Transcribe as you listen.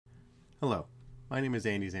Hello, my name is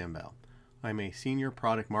Andy Zambell. I'm a Senior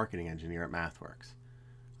Product Marketing Engineer at MathWorks.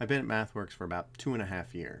 I've been at MathWorks for about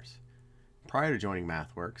 2.5 years. Prior to joining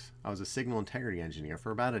MathWorks, I was a Signal Integrity Engineer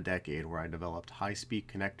for about a decade where I developed high-speed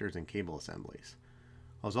connectors and cable assemblies.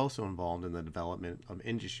 I was also involved in the development of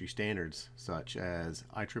industry standards such as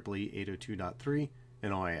IEEE 802.3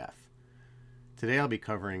 and OIF. Today I'll be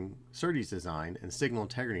covering SerDes design and signal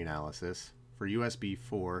integrity analysis for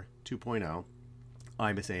USB4 2.0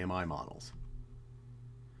 IBIS AMI models.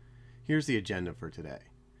 Here's the agenda for today.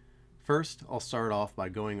 First, I'll start off by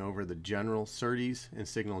going over the general SerDes and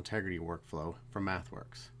signal integrity workflow from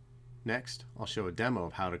MathWorks. Next, I'll show a demo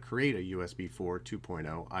of how to create a USB4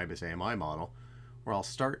 2.0 IBIS AMI model, where I'll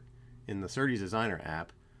start in the SerDes Designer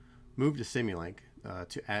app, move to Simulink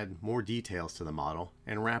to add more details to the model,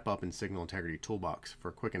 and wrap up in Signal Integrity Toolbox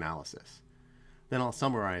for quick analysis. Then I'll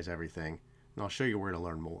summarize everything, and I'll show you where to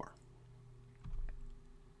learn more.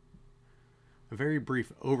 A very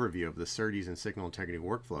brief overview of the SerDes and signal integrity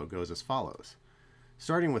workflow goes as follows.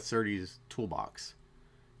 Starting with SerDes Toolbox,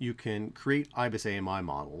 you can create IBIS AMI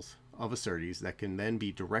models of a SerDes that can then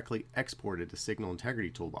be directly exported to Signal Integrity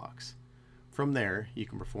Toolbox. From there, you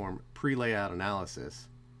can perform pre-layout analysis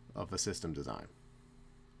of a system design.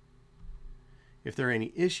 If there are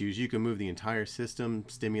any issues, you can move the entire system,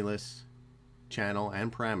 stimulus, channel,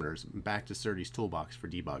 and parameters back to SerDes Toolbox for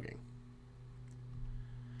debugging.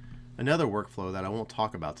 Another workflow that I won't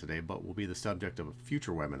talk about today but will be the subject of a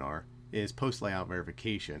future webinar is post-layout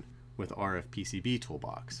verification with RFPCB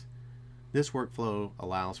Toolbox. This workflow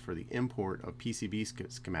allows for the import of PCB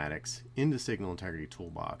schematics into Signal Integrity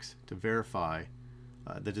Toolbox to verify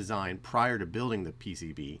the design prior to building the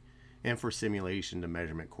PCB and for simulation to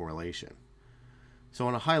measurement correlation. So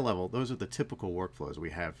on a high level, those are the typical workflows we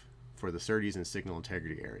have for the SerDes and signal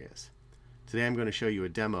integrity areas. Today I'm going to show you a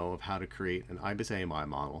demo of how to create an IBIS AMI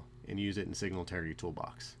model and use it in Signal Integrity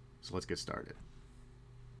Toolbox. So let's get started.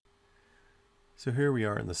 So here we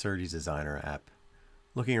are in the SerDes Designer app.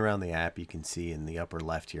 Looking around the app, you can see in the upper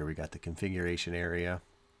left here we got the configuration area.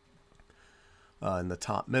 In the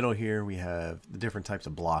top middle here we have the different types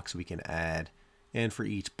of blocks we can add, and for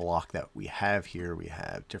each block that we have here we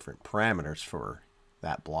have different parameters for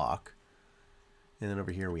that block. And then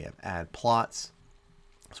over here we have add plots.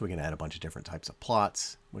 So we can add a bunch of different types of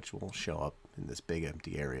plots, which will show up in this big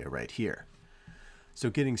empty area right here. So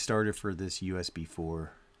getting started for this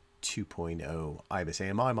USB4 2.0 IBIS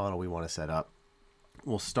AMI model we want to set up,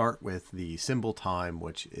 we'll start with the symbol time,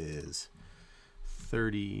 which is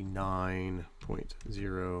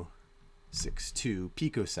 39.062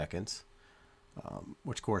 picoseconds,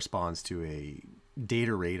 which corresponds to a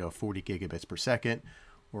data rate of 40 gigabits per second,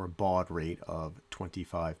 or a baud rate of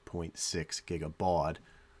 25.6 gigabaud.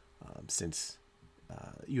 Since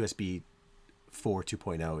USB4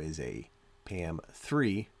 2.0 is a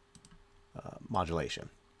PAM3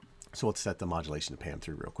 modulation. So let's set the modulation to PAM3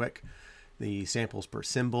 real quick. The samples per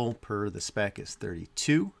symbol per the spec is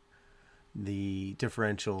 32. The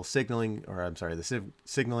differential signaling, the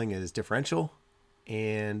signaling is differential,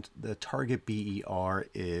 and the target BER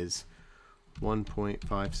is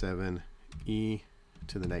 1.57 e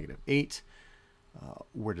to the negative 8.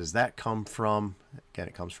 Where does that come from? Again,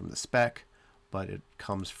 it comes from the spec, but it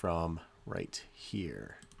comes from right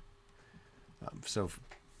here. So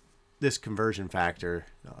this conversion factor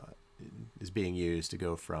is being used to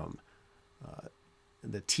go from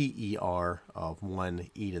the TER of 1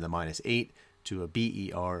 e to the minus 8 to a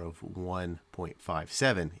BER of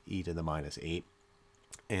 1.57 e to the minus 8.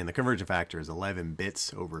 And the conversion factor is 11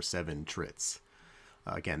 bits over 7 trits.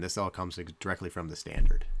 Again, this all comes directly from the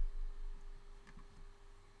standard.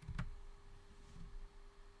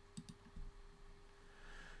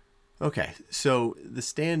 Okay, so the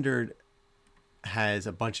standard has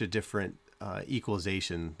a bunch of different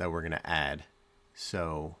equalization that we're going to add.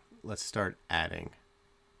 So let's start adding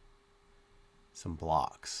some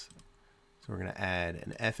blocks. So we're going to add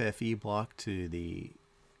an FFE block to the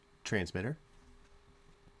transmitter.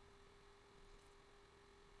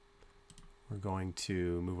 We're going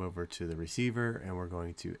to move over to the receiver and we're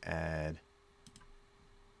going to add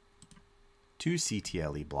 2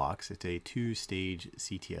 CTLE blocks. It's a 2-stage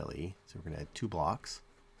CTLE, so we're going to add 2 blocks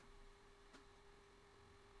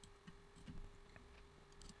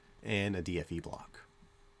and a DFE block.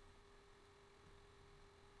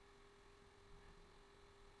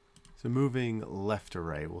 So moving left to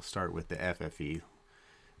right, we'll start with the FFE.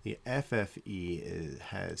 The FFE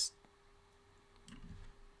has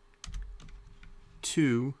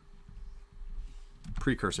 2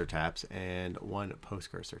 precursor taps and 1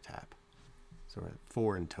 post-cursor tap. So we're at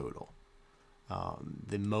 4 in total.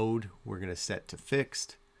 The mode we're going to set to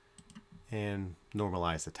fixed, and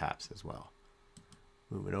normalize the taps as well.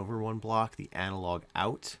 Moving over one block, the analog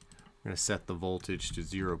out. We're going to set the voltage to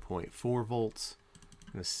 0.4 volts.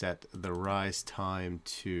 I'm going to set the rise time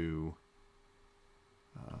to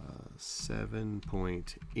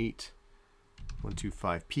 7.8125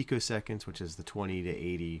 picoseconds, which is the 20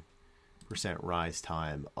 to 80% rise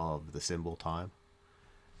time of the symbol time.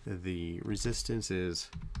 The resistance is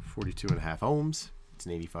 42.5 ohms. It's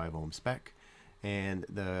an 85 ohm spec, and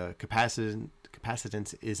the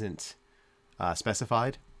capacitance isn't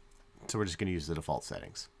specified, so we're just going to use the default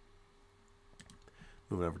settings.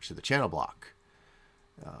 Moving over to the channel block.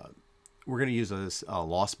 We're going to use a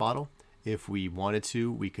loss model. If we wanted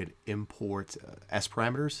to, we could import S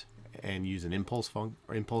parameters and use an impulse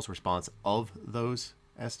response of those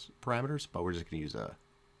S parameters, but we're just going to use a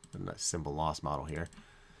simple loss model here.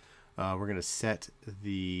 We're going to set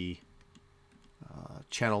the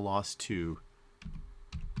channel loss to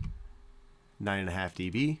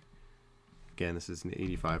 9.5 dB. Again, this is an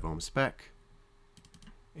 85 ohm spec,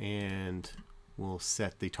 and we'll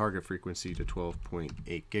set the target frequency to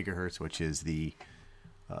 12.8 gigahertz, which is the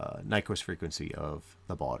Nyquist frequency of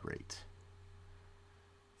the baud rate.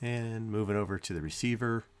 And moving over to the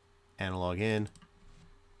receiver, analog in,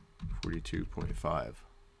 42.5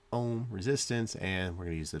 ohm resistance, and we're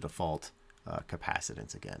going to use the default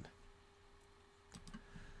capacitance again.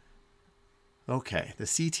 Okay, the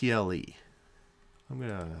CTLE. I'm going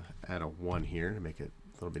to add a 1 here to make it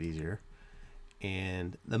a little bit easier.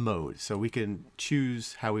 And the mode. So we can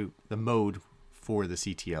choose the mode for the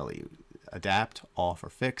CTLE. Adapt, off, or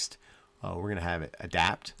fixed. We're going to have it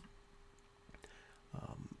adapt.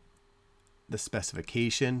 The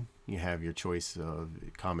specification, you have your choice of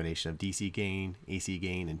a combination of DC gain, AC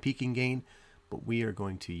gain, and peaking gain, but we are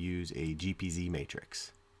going to use a GPZ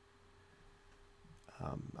matrix.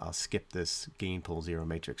 I'll skip this gain pull zero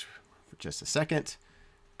matrix for just a second.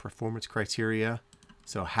 Performance criteria.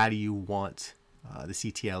 So how do you want the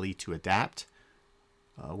CTLE to adapt?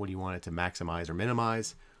 What do you want it to maximize or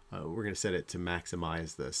minimize? We're going to set it to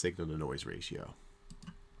maximize the signal to noise ratio.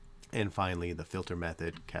 And finally, the filter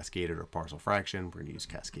method, cascaded or partial fraction, we're going to use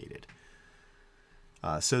cascaded.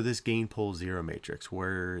 So this gain pull zero matrix,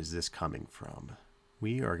 where is this coming from?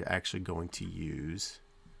 We are actually going to use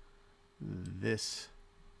this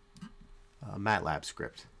MATLAB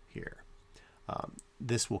script here.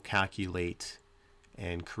 This will calculate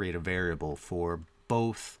and create a variable for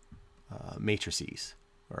both matrices,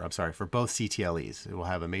 or I'm sorry, for both CTLEs. It will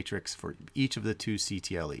have a matrix for each of the two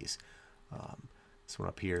CTLEs. This one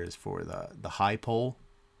up here is for the high pole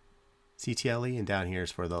CTLE, and down here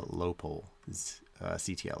is for the low pole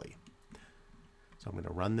CTLE. So I'm going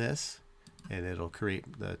to run this, and it'll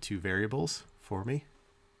create the two variables for me.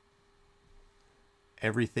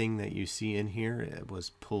 Everything that you see in here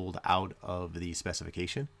was pulled out of the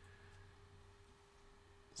specification.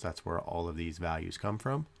 So that's where all of these values come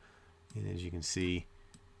from. And as you can see,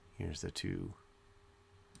 here's the two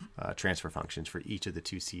transfer functions for each of the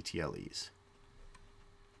two CTLEs.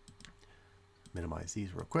 Minimize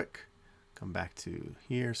these real quick. Come back to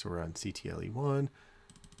here. So we're on CTLE1.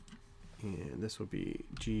 And this will be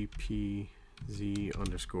GPZ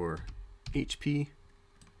underscore HP.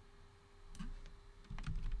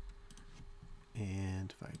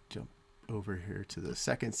 And if I jump over here to the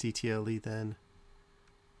second CTLE then,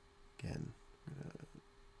 again,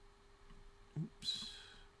 oops,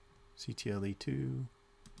 CTLE2.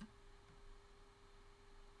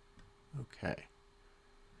 Okay.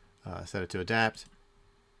 Set it to adapt,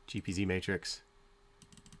 GPZ matrix,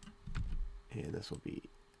 and this will be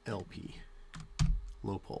LP,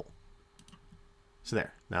 low pole. So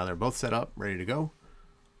there, now they're both set up, ready to go.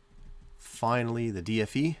 Finally, the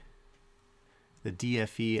DFE. The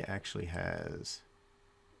DFE actually has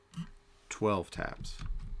 12 taps.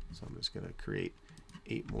 So I'm just going to create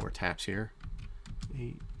 8 more taps here.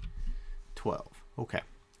 8, 12. Okay.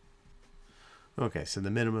 Okay, so the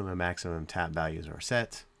minimum and maximum tap values are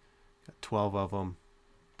set. Got 12 of them.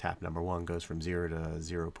 Tap number 1 goes from 0 to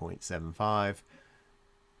 0.75.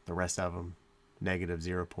 The rest of them, negative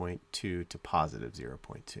 0.2 to positive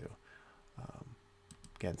 0.2.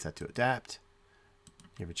 Again, set to adapt.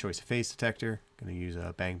 You have a choice of phase detector. Going to use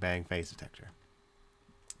a bang bang phase detector.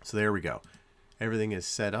 So there we go. Everything is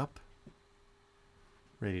set up,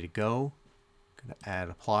 ready to go. Going to add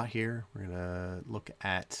a plot here. We're going to look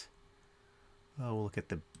at we'll look at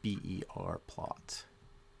the BER plot.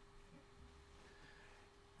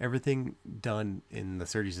 Everything done in the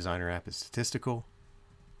SerDes Designer app is statistical.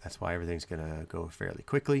 That's why everything's going to go fairly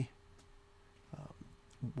quickly.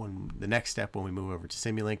 The next step when we move over to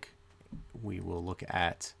Simulink, we will look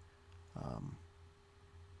at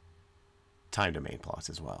time domain plots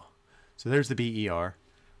as well. So there's the BER.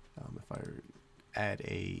 If I add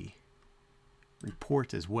a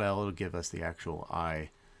report as well, it'll give us the actual eye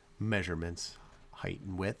measurements, height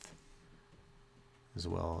and width as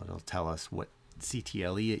well. It'll tell us what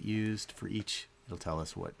CTLE it used for each. It'll tell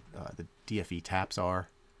us what the DFE taps are.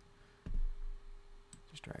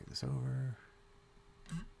 Just drag this over.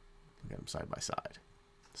 Look at them side by side.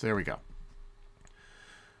 So there we go.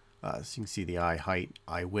 So you can see the eye height,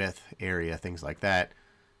 eye width, area, things like that,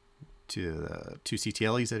 to the two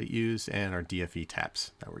CTLEs that it used and our DFE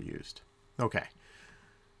taps that were used. Okay.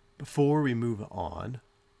 Before we move on,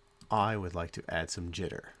 I would like to add some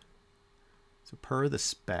jitter. So per the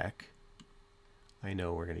spec, I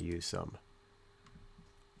know we're going to use some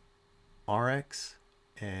RX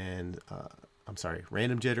and,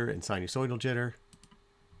 random jitter and sinusoidal jitter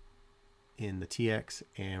in the TX,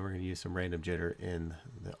 and we're going to use some random jitter in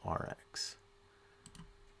the RX.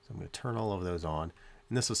 So I'm going to turn all of those on,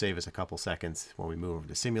 and this will save us a couple seconds when we move over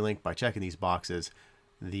to Simulink. By checking these boxes,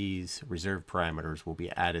 these reserved parameters will be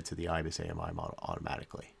added to the IBIS AMI model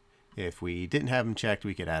automatically. If we didn't have them checked,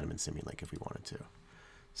 we could add them in Simulink if we wanted to.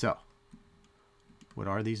 So, what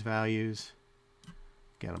are these values?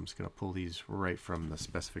 Again, I'm just going to pull these right from the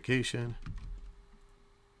specification.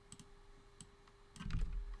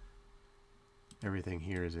 Everything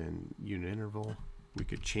here is in unit interval. We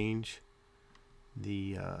could change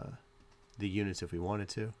the units if we wanted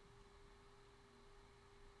to.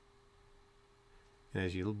 And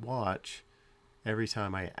as you watch, every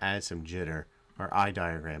time I add some jitter, our eye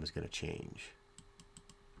diagram is going to change.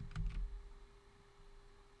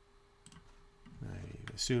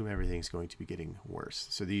 I assume everything's going to be getting worse.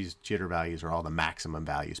 So these jitter values are all the maximum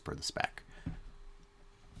values per the spec.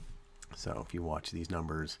 So if you watch these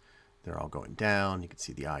numbers, they're all going down. You can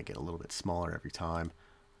see the eye get a little bit smaller every time.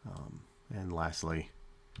 And lastly,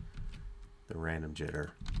 the random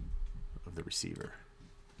jitter of the receiver.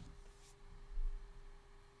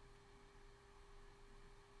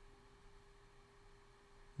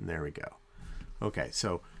 And there we go. Okay,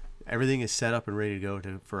 so everything is set up and ready to go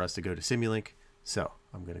for us to go to Simulink. So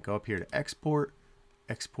I'm going to go up here to export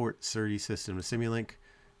SerDes system to Simulink.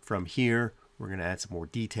 From here, we're going to add some more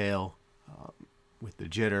detail with the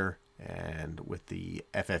jitter and with the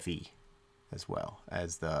FFE as well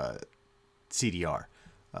as the CDR.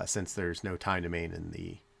 Since there's no time domain in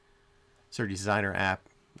the SerDes Designer app,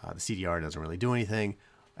 the CDR doesn't really do anything.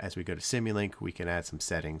 As we go to Simulink, we can add some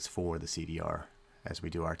settings for the CDR as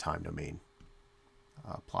we do our time domain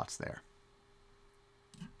plots there.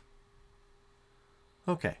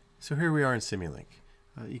 Okay, so here we are in Simulink.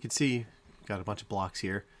 You can see got a bunch of blocks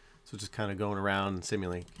here. So just kind of going around in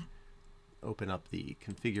Simulink, open up the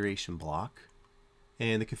configuration block.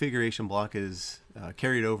 And the configuration block is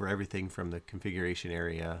carried over everything from the configuration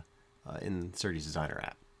area in SerDes Designer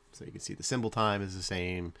app. So you can see the symbol time is the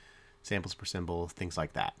same, samples per symbol, things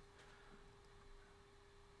like that.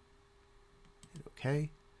 Okay,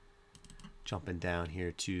 jumping down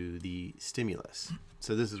here to the stimulus.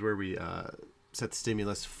 So this is where we set the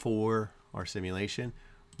stimulus for our simulation.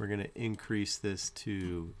 We're going to increase this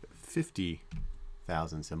to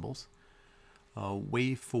 50,000 symbols.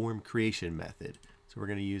 Waveform creation method. So we're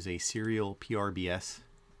going to use a serial PRBS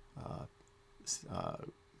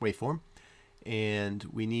waveform, and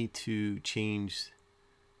we need to change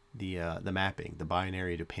the mapping, the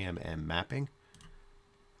binary to PAM-M mapping.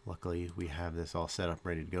 Luckily, we have this all set up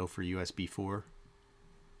ready to go for USB4.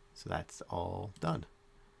 So that's all done.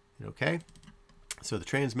 Okay. So the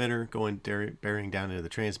transmitter bearing down into the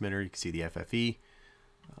transmitter, you can see the FFE.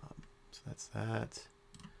 So that's that.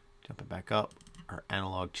 Jumping back up, our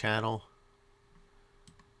analog channel.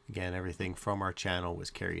 Again, everything from our channel was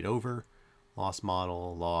carried over. Loss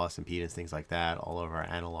model, loss, impedance, things like that. All of our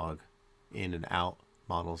analog in and out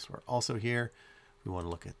models are also here. We want to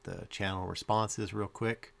look at the channel responses real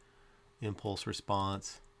quick. Impulse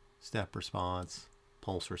response, step response,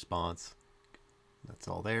 pulse response. That's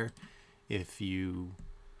all there. If you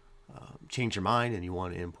change your mind and you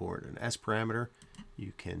want to import an S parameter,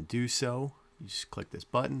 you can do so. You just click this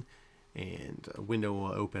button and a window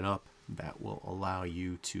will open up that will allow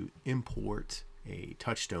you to import a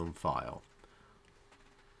touchstone file.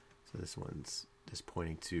 So this one's just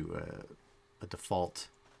pointing to a default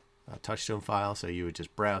touchstone file. So you would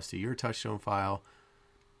just browse to your touchstone file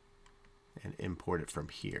and import it from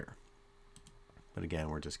here. But again,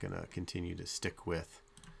 we're just going to continue to stick with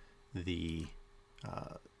the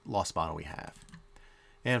loss model we have.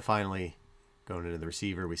 And finally, going into the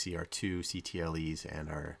receiver, we see our two CTLEs and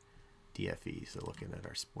our DFE. So looking at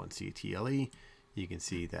our one CTLE, you can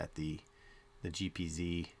see that the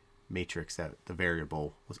GPZ matrix that the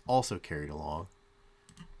variable was also carried along.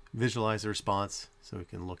 Visualize the response so we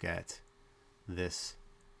can look at this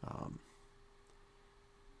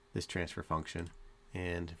this transfer function,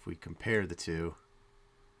 and if we compare the two,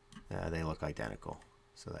 they look identical,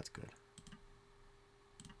 so that's good.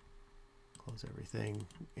 Close everything,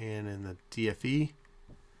 and in the DFE,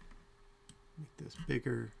 make this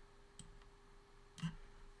bigger.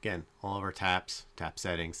 Again, all of our tap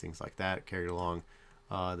settings, things like that, carried along.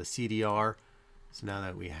 The CDR, so now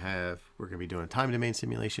that we're going to be doing time domain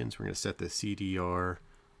simulations, we're going to set the CDR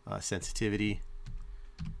sensitivity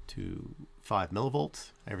to 5 millivolts.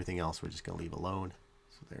 Everything else we're just going to leave alone.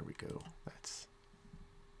 So there we go. That's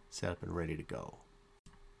set up and ready to go.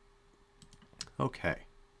 Okay.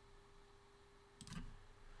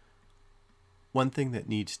 One thing that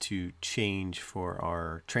needs to change for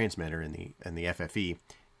our transmitter in the FFE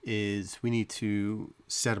is we need to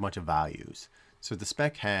set a bunch of values. So the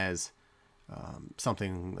spec has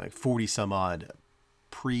something like 40 some odd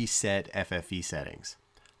preset FFE settings,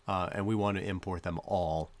 and we want to import them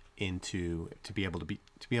all into to be able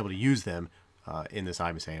to use them in this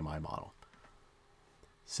IBIS AMI model.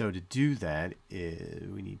 So to do that,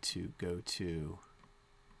 we need to go to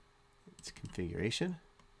its configuration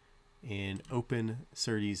and open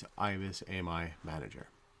SerDes IBIS AMI Manager.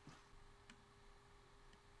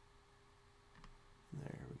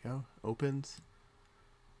 There we go. Opens.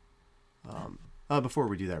 Before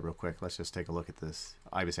we do that real quick, let's just take a look at this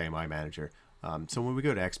IBIS AMI Manager. So when we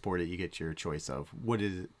go to export it, you get your choice of what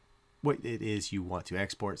it is you want to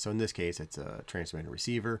export. So in this case, it's a transmitter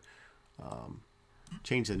receiver.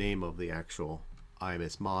 Change the name of the actual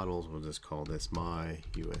IBIS models. We'll just call this my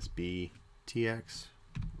USB TX.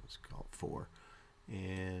 Let's call it 4.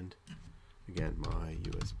 And again, my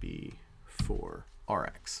USB 4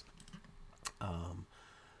 RX.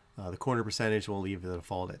 The corner percentage we'll leave the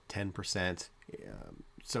default at 10%.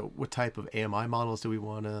 So what type of AMI models do we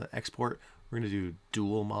want to export? We're going to do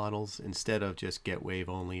dual models instead of just get wave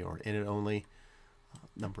only or init only.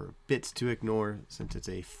 Number of bits to ignore, since it's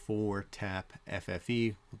a 4-tap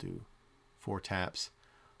FFE, we'll do 4 taps.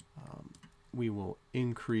 We will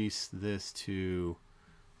increase this to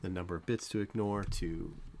the number of bits to ignore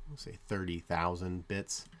to, we'll say 30,000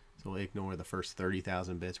 bits. So we'll ignore the first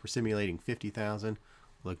 30,000 bits. We're simulating 50,000.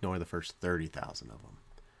 We'll ignore the first 30,000 of them.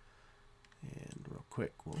 And real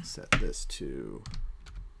quick, we'll set this to,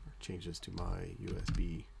 change this to my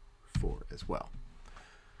USB 4 as well.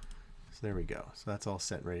 So there we go. So that's all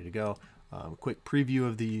set and ready to go. Quick preview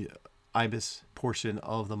of the IBIS portion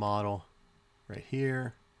of the model right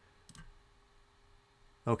here.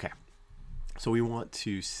 Okay, so we want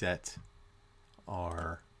to set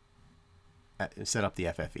up the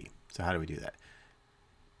FFE. So how do we do that?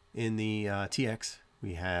 In the TX,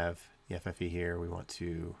 we have the FFE here. We want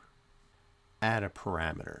to add a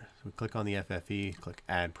parameter. So we click on the FFE, click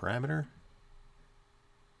Add Parameter.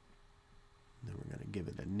 And then we're going to give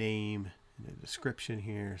it a name and a description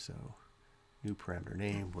here. So new parameter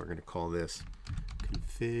name. We're going to call this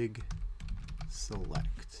config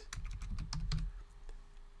select.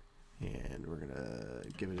 And we're going to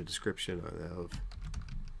give it a description of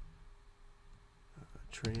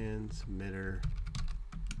transmitter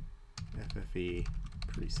FFE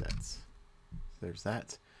presets. So there's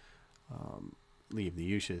that. Leave the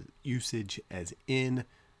usage as in,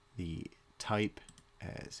 the type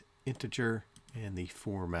as integer, and the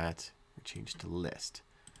format we change to list.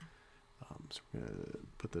 So we're going to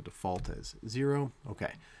put the default as 0.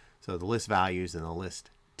 Okay, so the list values and the list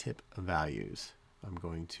tip values, I'm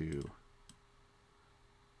going to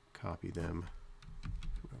copy them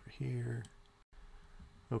over here.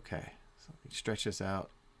 Okay, so let me stretch this out,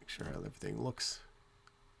 make sure everything looks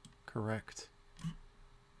correct.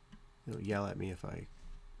 It'll yell at me if I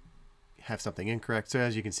have something incorrect. So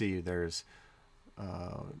as you can see, there's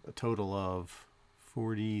a total of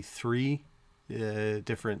 43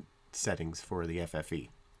 different settings for the FFE.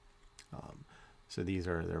 So these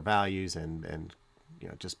are their values and you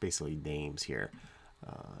know, just basically names here.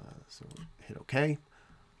 So hit OK.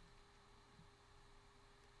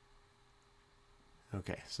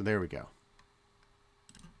 Okay, so there we go.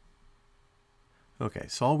 Okay,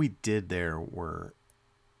 so all we did there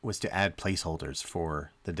was to add placeholders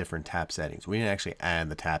for the different tap settings. We didn't actually add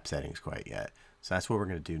the tap settings quite yet. So that's what we're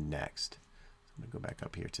going to do next. So I'm going to go back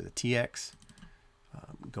up here to the TX,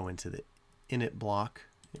 go into the init block,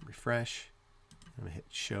 hit refresh. I'm going to hit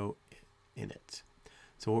show init.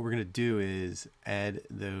 So what we're going to do is add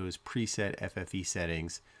those preset FFE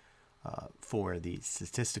settings for the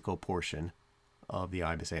statistical portion of the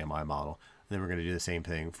IBIS AMI model. And then we're going to do the same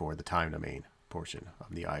thing for the time domain portion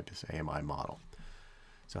of the IBIS AMI model.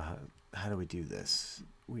 So how do we do this?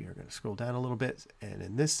 We are going to scroll down a little bit, and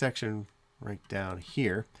in this section right down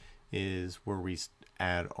here is where we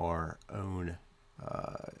add our own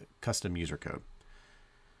custom user code,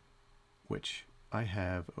 which I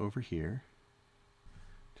have over here.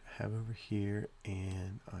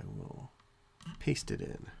 And I will paste it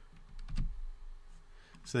in.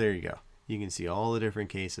 So there you go. You can see all the different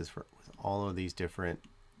cases with all of these different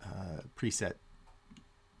preset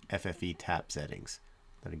FFE tap settings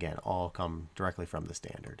that, again, all come directly from the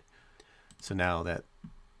standard. So now that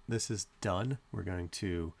this is done, we're going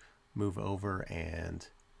to move over and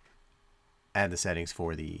add the settings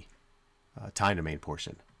for the time domain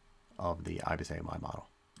portion of the IBIS AMI model.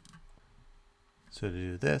 So to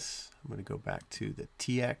do this, I'm going to go back to the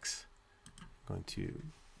TX. I'm going to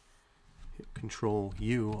hit Control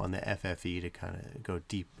U on the FFE to kind of go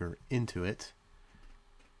deeper into it.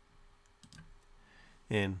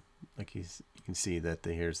 And like you can see that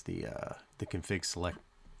here's the config select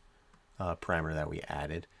parameter that we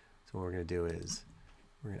added. So what we're going to do is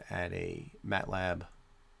we're going to add a MATLAB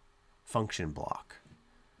function block,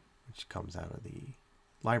 which comes out of the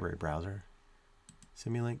library browser,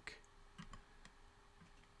 Simulink,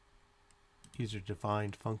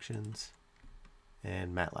 user-defined functions,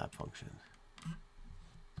 and MATLAB function.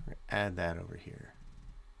 We're going to add that over here.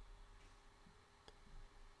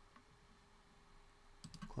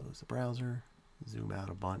 Close the browser, zoom out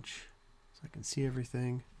a bunch so I can see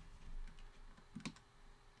everything.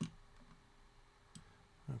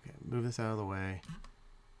 Okay, move this out of the way.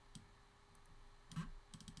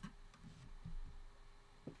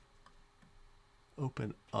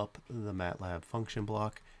 Open up the MATLAB function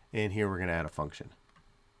block, and here we're going to add a function.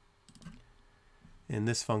 And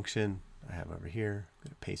this function I have over here, I'm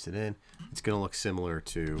going to paste it in. It's going to look similar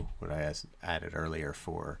to what I added earlier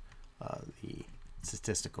for the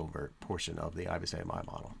statistical portion of the IBIS AMI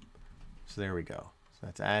model. So there we go. So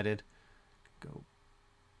that's added. Go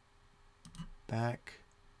back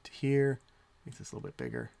to here. Make this a little bit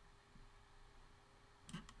bigger.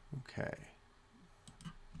 Okay.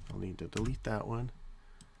 I'll need to delete that one.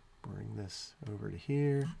 Bring this over to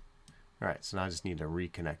here. All right, so now I just need to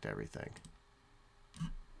reconnect everything.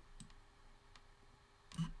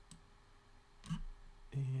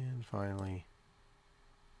 And finally,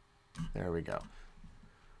 there we go.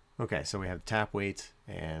 Okay, so we have tap weights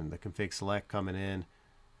and the config select coming in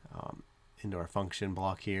into our function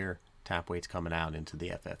block here. Tap weights coming out into the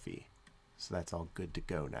FFE. So that's all good to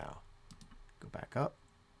go now. Go back up,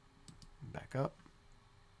 back up.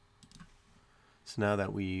 So now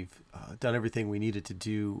that we've done everything we needed to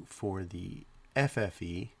do for the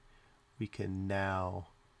FFE, we can now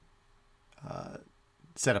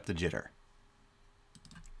set up the jitter.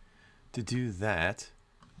 To do that,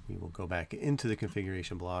 we will go back into the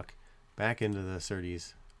configuration block, back into the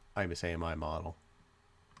SerDes IBIS AMI model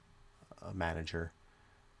manager,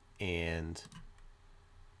 and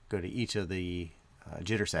go to each of the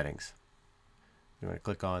jitter settings. We're going to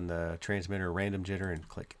click on the transmitter random jitter and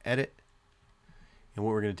click edit. And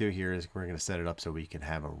what we're going to do here is we're going to set it up so we can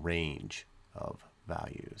have a range of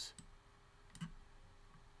values.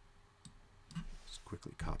 Just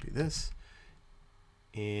quickly copy this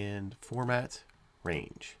and format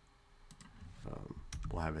range.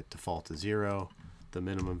 We'll have it default to 0, the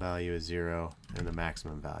minimum value is 0, and the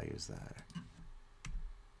maximum value is that.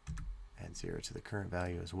 Add 0 to the current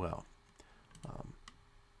value as well.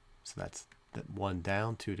 So that's that one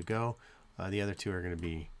down, 2 to go. The other two are going to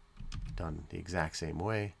be done the exact same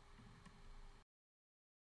way.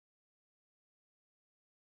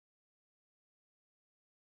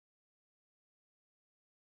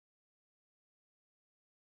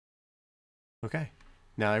 Okay,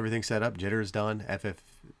 now everything's set up. Jitter is done.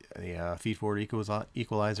 The feed forward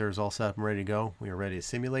equalizer is all set up and ready to go. We are ready to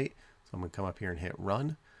simulate. So I'm going to come up here and hit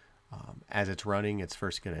run. As it's running, it's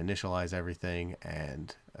first going to initialize everything,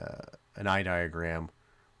 and an eye diagram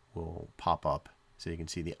will pop up so you can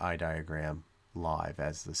see the eye diagram live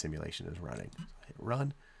as the simulation is running. So hit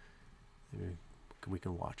run, and we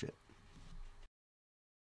can watch it.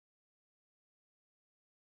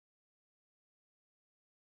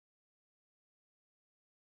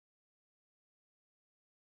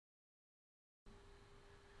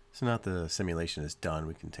 So now that the simulation is done,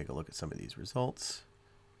 we can take a look at some of these results.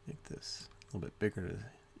 Make this a little bit bigger,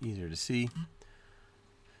 easier to see.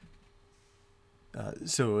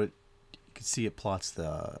 You can see it plots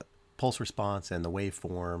the pulse response and the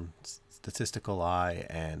waveform, statistical eye,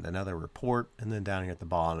 and another report. And then down here at the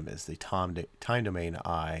bottom is the time domain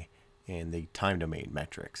eye and the time domain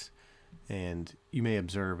metrics. And you may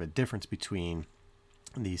observe a difference between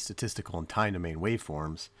the statistical and time domain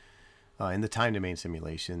waveforms. In the time domain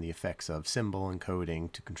simulation, the effects of symbol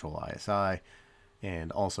encoding to control ISI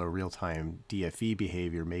and also real-time DFE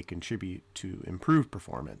behavior may contribute to improved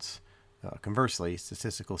performance. Conversely,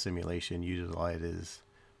 statistical simulation utilizes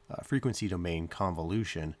frequency domain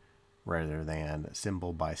convolution rather than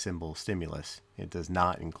symbol by symbol stimulus. It does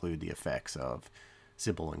not include the effects of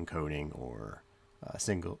symbol encoding or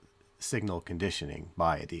signal conditioning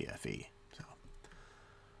by a DFE.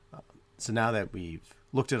 So now that we've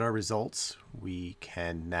looked at our results, we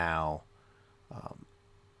can now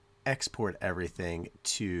export everything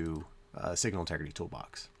to Signal Integrity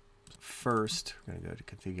Toolbox. First, we're going to go to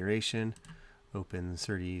Configuration, open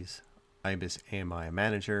SerDes IBIS AMI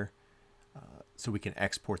Manager, so we can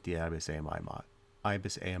export the IBIS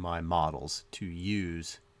AMI models to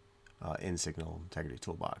use in Signal Integrity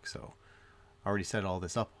Toolbox. So I already set all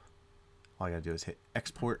this up. All I got to do is hit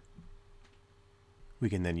Export. We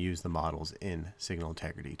can then use the models in Signal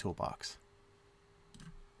Integrity Toolbox.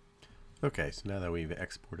 Okay, so now that we've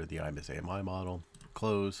exported the IBIS AMI model,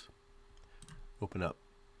 close, open up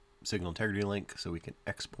Signal Integrity Link so we can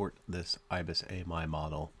export this IBIS AMI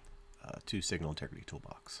model to Signal Integrity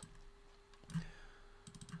Toolbox.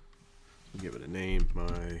 We'll give it a name,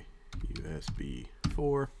 my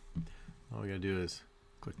USB4. All we gotta do is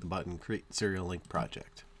click the button, Create Serial Link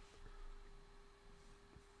Project.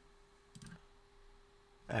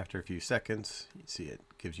 After a few seconds, you see it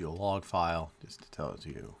gives you a log file, just tells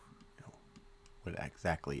you, what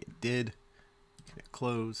exactly it did. Hit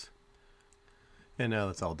close. And now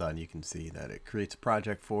that's all done. You can see that it creates a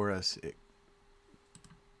project for us. It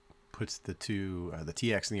puts the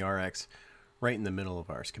TX and the RX right in the middle of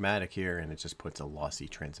our schematic here, and it just puts a lossy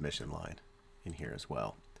transmission line in here as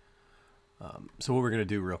well. So what we're going to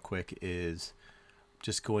do real quick is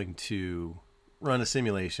just going to run a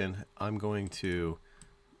simulation. I'm going to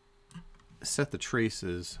set the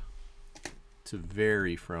traces to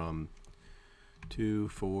vary from 2,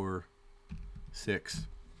 4, 6,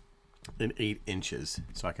 and 8 inches,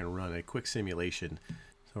 so I can run a quick simulation.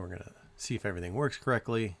 So we're going to see if everything works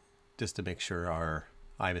correctly, just to make sure our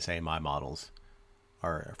IBIS AMI models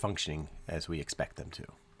are functioning as we expect them to.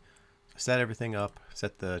 So set everything up,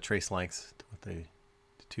 set the trace lengths to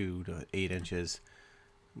 2 to 8 inches.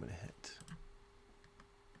 I'm going to hit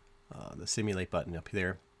the simulate button up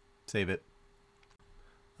there, save it.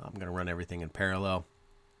 I'm going to run everything in parallel.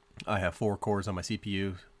 I have 4 cores on my CPU,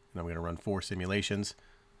 and I'm going to run 4 simulations.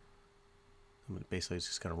 I'm basically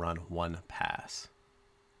just going to run one pass.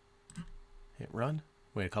 Hit run,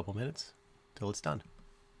 wait a couple minutes till it's done.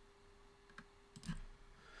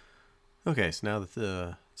 Okay, so now that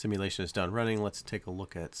the simulation is done running, let's take a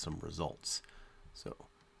look at some results. So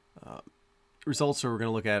results that we're going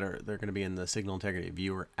to look at they're going to be in the Signal Integrity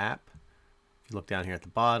Viewer app. If you look down here at the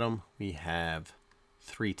bottom, we have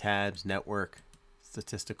 3 tabs: network,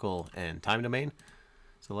 statistical, and time domain.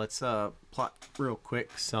 So let's plot real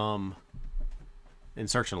quick some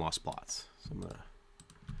insertion loss plots. So I'm going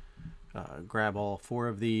to grab all 4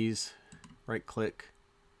 of these, right click,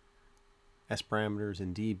 S parameters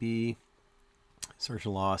in dB,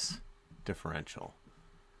 insertion loss, differential.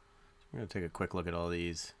 So we're going to take a quick look at all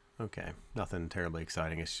these. Okay, nothing terribly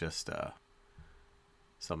exciting. It's just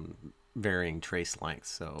some varying trace lengths.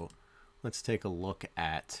 So let's take a look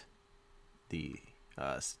at the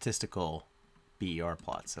statistical BER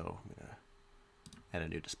plot. So I'm going to add a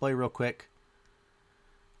new display real quick.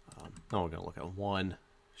 Now we're going to look at 1,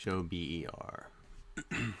 show BER.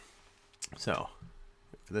 So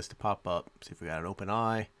for this to pop up, see if we got an open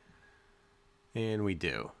eye, and we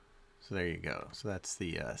do. So there you go. So that's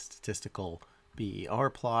the statistical BER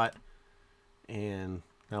plot, and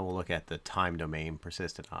now we'll look at the time domain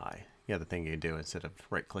persistent eye. The other thing you can do, instead of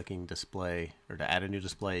right-clicking display or to add a new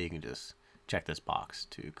display, you can just check this box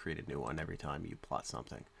to create a new one every time you plot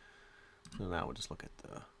something. So now we'll just look at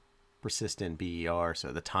the persistent BER,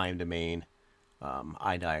 so the time domain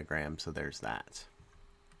eye diagram. So there's that.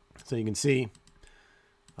 So you can see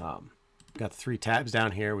got 3 tabs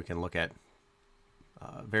down here. We can look at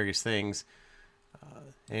various things,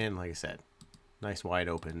 and like I said, nice wide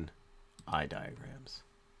open eye diagrams.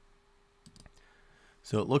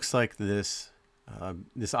 So it looks like this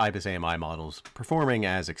IBIS AMI model is performing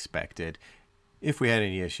as expected. If we had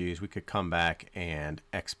any issues, we could come back and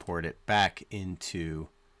export it back into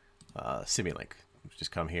Simulink.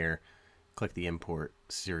 Just come here, click the import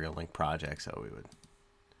serial link project. So we would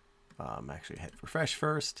actually hit refresh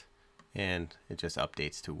first, and it just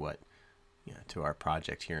updates to what to our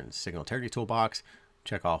project here in Signal Integrity Toolbox.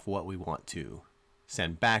 Check off what we want to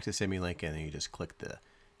send back to Simulink, and then you just click the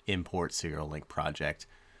import serial link project,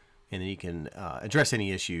 and then you can address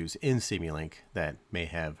any issues in Simulink that may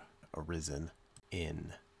have arisen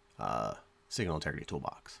in Signal Integrity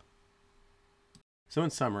Toolbox. So in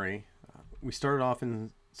summary, we started off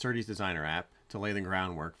in SerDes Designer app to lay the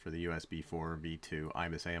groundwork for the USB4 v2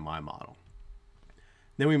 IBIS AMI model.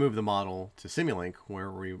 Then we moved the model to Simulink,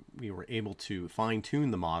 where we were able to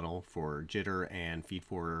fine-tune the model for jitter and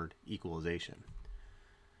feed-forward equalization.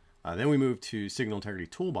 Then we moved to Signal Integrity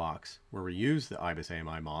Toolbox, where we used the IBIS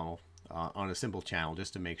AMI model on a simple channel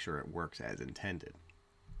just to make sure it works as intended.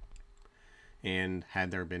 And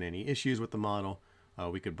had there been any issues with the model,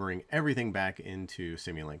 we could bring everything back into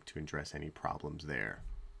Simulink to address any problems there.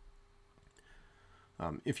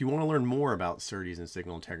 If you want to learn more about SerDes and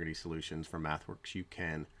Signal Integrity solutions from MathWorks, you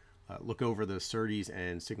can look over the SerDes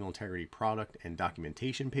and Signal Integrity product and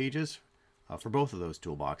documentation pages for both of those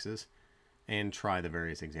toolboxes and try the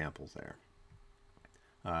various examples there.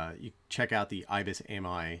 You check out the IBIS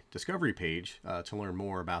AMI discovery page to learn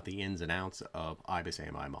more about the ins and outs of IBIS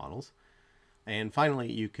AMI models. And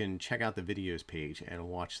finally, you can check out the videos page and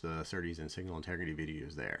watch the SerDes and Signal Integrity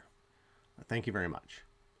videos there. Thank you very much.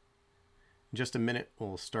 In just a minute,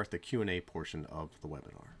 we'll start the Q&A portion of the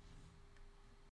webinar.